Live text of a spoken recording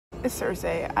It's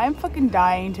Thursday. I'm fucking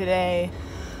dying today.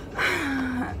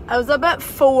 I was up at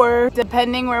 4,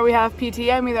 depending where we have PT.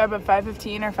 I'm either up at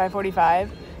 5:15 or 5:45.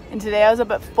 And today I was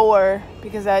up at 4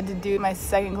 because I had to do my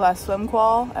second class swim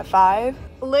qual at 5.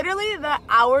 Literally that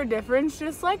hour difference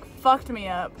just like fucked me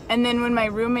up. And then when my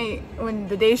roommate, when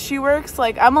the days she works,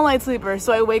 like I'm a light sleeper,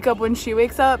 so I wake up when she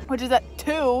wakes up, which is at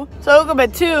 2. So I woke up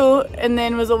at 2 and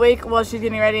then was awake while she's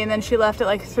getting ready, and then she left at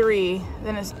like 3.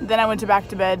 Then I went back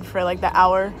to bed for like the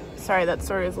hour. Sorry, that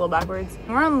story is a little backwards.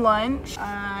 We're on lunch.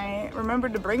 I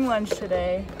remembered to bring lunch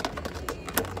today.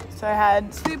 So I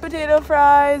had sweet potato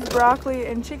fries, broccoli,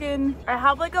 and chicken. I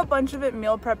have like a bunch of it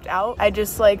meal prepped out. I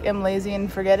just like am lazy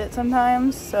and forget it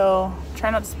sometimes. So try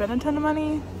not to spend a ton of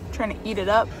money. Trying to eat it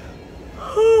up.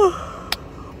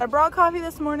 I brought coffee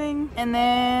this morning, and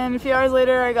then a few hours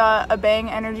later I got a Bang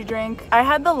energy drink. I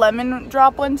had the lemon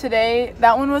drop one today.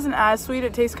 That one wasn't as sweet.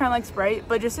 It tastes kind of like Sprite,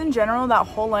 but just in general, that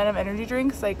whole line of energy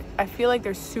drinks, like I feel like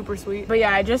they're super sweet. But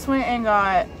yeah, I just went and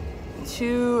got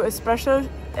 2 espresso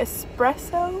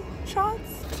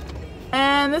shots,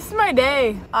 and this is my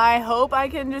day. I hope I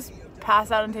can just pass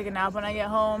out and take a nap when I get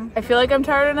home. I feel like I'm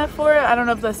tired enough for it. I don't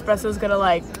know if the espresso is gonna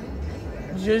like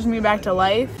judge me back to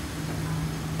life.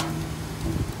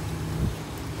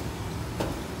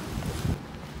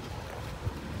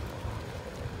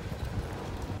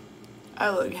 I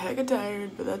look hecka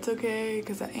tired, but that's okay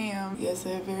because I am. Yes, I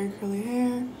have very curly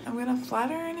hair. I'm gonna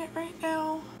flat iron it right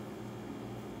now.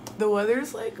 The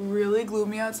weather's like really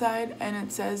gloomy outside, and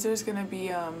it says there's gonna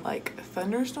be like a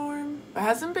thunderstorm. It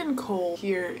hasn't been cold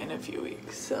here in a few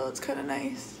weeks, so it's kind of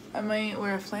nice. I might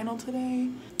wear a flannel today.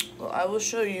 Well, I will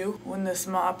show you when this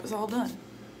mop is all done.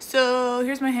 So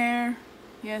here's my hair.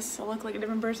 Yes, I look like a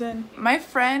different person. My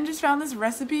friend just found this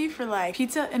recipe for like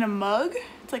pizza in a mug.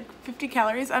 It's like 50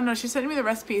 calories. I don't know, she sent me the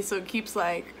recipe, so it keeps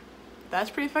like, that's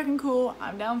pretty fucking cool.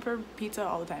 I'm down for pizza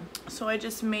all the time. So I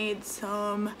just made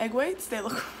some egg whites. They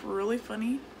look really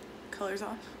funny. Colors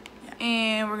off. Yeah.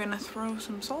 And we're gonna throw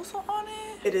some salsa on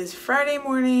it. It is Friday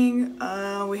morning.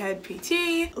 We had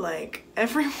PT like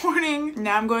every morning.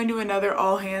 Now I'm going to another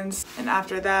all hands, and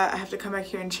after that I have to come back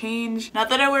here and change. Not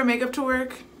that I wear makeup to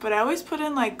work, but I always put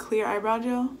in like clear eyebrow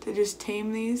gel to just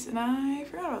tame these, and I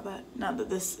forgot about that. Not that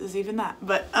this is even that,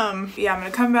 but yeah, I'm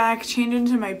gonna come back, change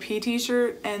into my PT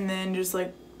shirt, and then just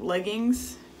like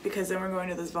leggings, because then we're going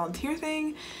to this volunteer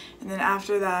thing, and then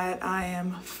after that I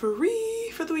am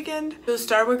free for the weekend. So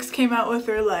Starbucks came out with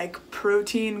their like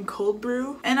protein cold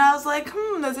brew, and I was like,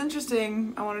 that's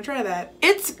interesting, I want to try that.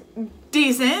 It's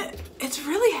decent. It's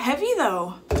really heavy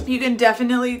though. You can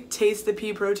definitely taste the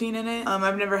pea protein in it.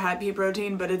 I've never had pea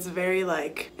protein, but it's very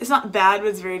like, it's not bad, but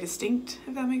it's very distinct,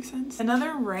 if that makes sense.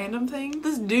 Another random thing,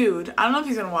 this dude, I don't know if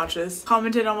he's gonna watch this,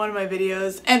 commented on one of my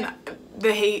videos, and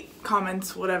the hate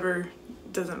comments, whatever,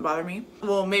 doesn't bother me.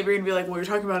 Well, maybe you're gonna be like, well, you're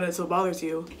talking about it, so it bothers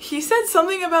you. He said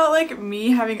something about like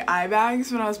me having eye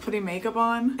bags when I was putting makeup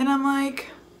on, and I'm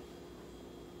like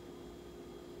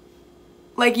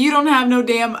you don't have no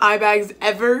damn eye bags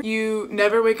ever. You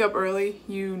never wake up early.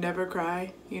 You never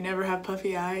cry. You never have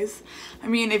puffy eyes. I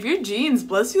mean, if your genes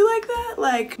bless you like that,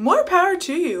 like more power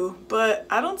to you, but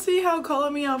I don't see how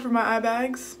calling me out for my eye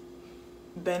bags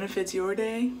benefits your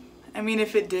day. I mean,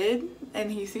 if it did,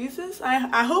 and he sees this,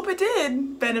 I hope it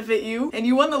did benefit you, and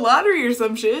you won the lottery or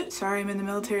some shit. Sorry, I'm in the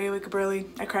military, I wake up early.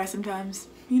 I cry sometimes,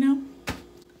 you know?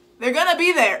 They're gonna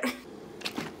be there.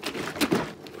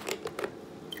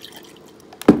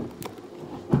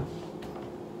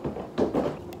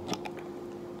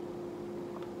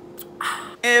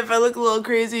 If I look a little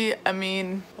crazy, I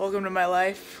mean, welcome to my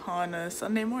life on a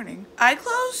Sunday morning. I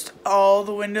closed all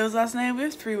the windows last night. We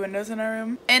have 3 windows in our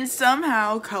room. And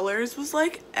somehow Colors was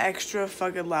like extra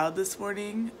fucking loud this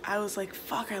morning. I was like,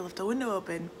 fuck, I left the window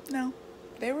open. No,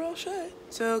 they were all shut.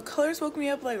 So Colors woke me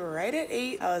up like right at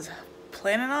 8. I was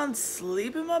planning on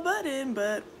sleeping my butt in,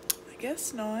 but I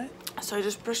guess not. So I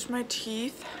just brushed my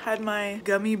teeth, had my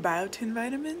gummy biotin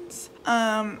vitamins.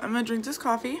 I'm gonna drink this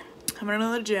coffee. I'm gonna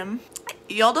go to the gym.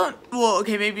 Y'all don't, well,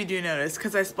 okay, maybe you do notice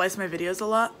because I splice my videos a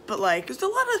lot, but like there's a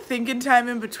lot of thinking time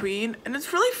in between, and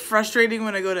it's really frustrating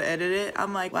when I go to edit it.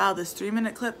 I'm like, wow, this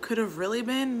 3-minute clip could have really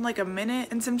been like a minute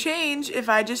and some change if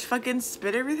I just fucking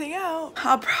spit everything out.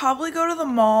 I'll probably go to the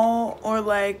mall or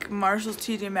like Marshall's,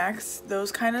 TJ Maxx,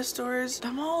 those kind of stores.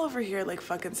 The mall over here like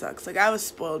fucking sucks. Like I was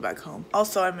spoiled back home.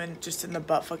 Also, I'm just in the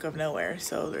buttfuck of nowhere,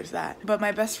 so there's that. But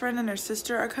my best friend and her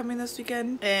sister are coming this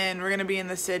weekend, and we're gonna be in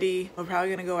the city. We're probably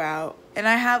gonna go out. And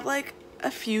I have like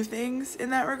a few things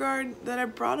in that regard that I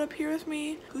brought up here with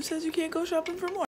me. Who says you can't go shopping for more?